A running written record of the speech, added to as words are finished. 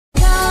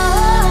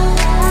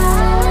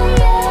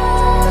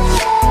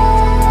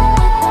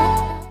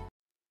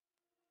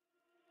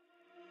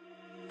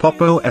Pop!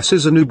 OS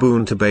is an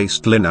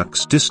Ubuntu-based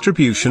Linux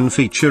distribution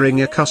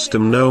featuring a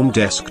custom GNOME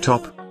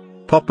desktop.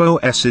 Pop!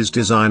 OS is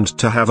designed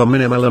to have a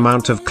minimal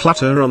amount of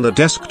clutter on the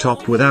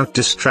desktop without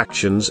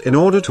distractions in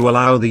order to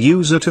allow the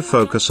user to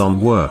focus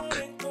on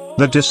work.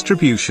 The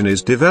distribution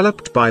is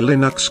developed by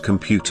Linux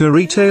computer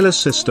retailer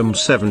System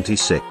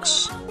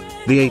 76.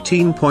 The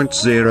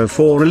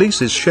 18.04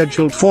 release is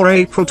scheduled for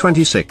April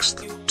 26,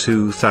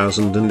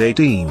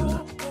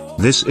 2018.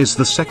 This is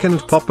the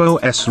second Pop!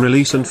 OS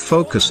release and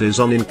focuses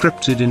on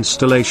encrypted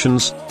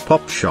installations,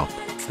 pop shop,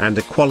 and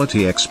a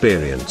quality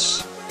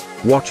experience.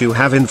 What you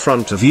have in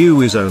front of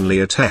you is only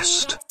a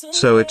test,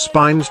 so it's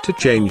bound to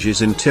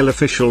changes until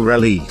official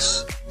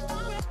release.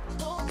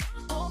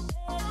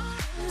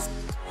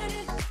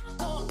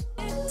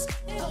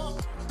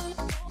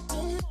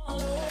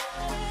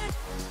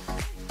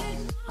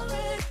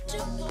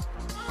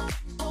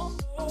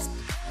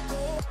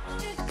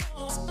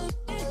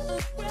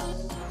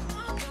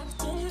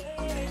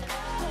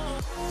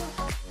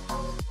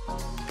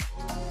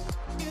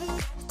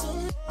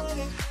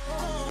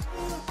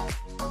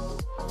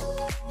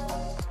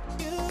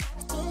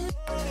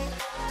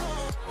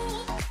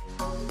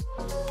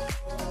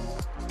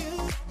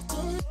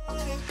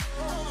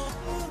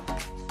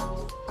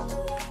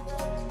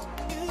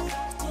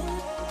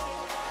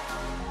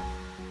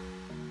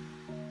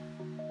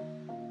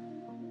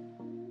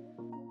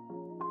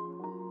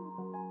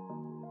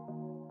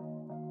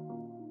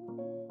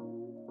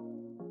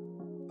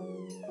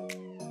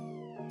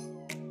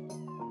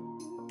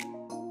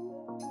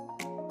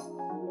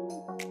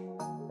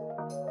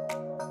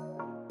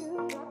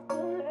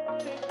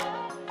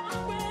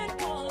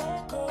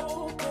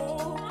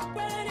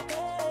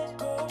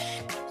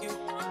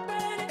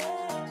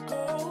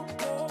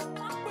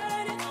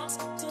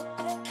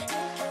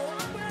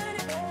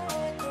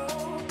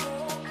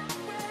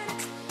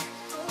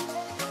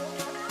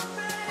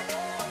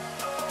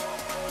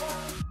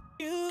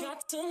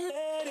 To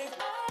let it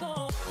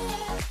go.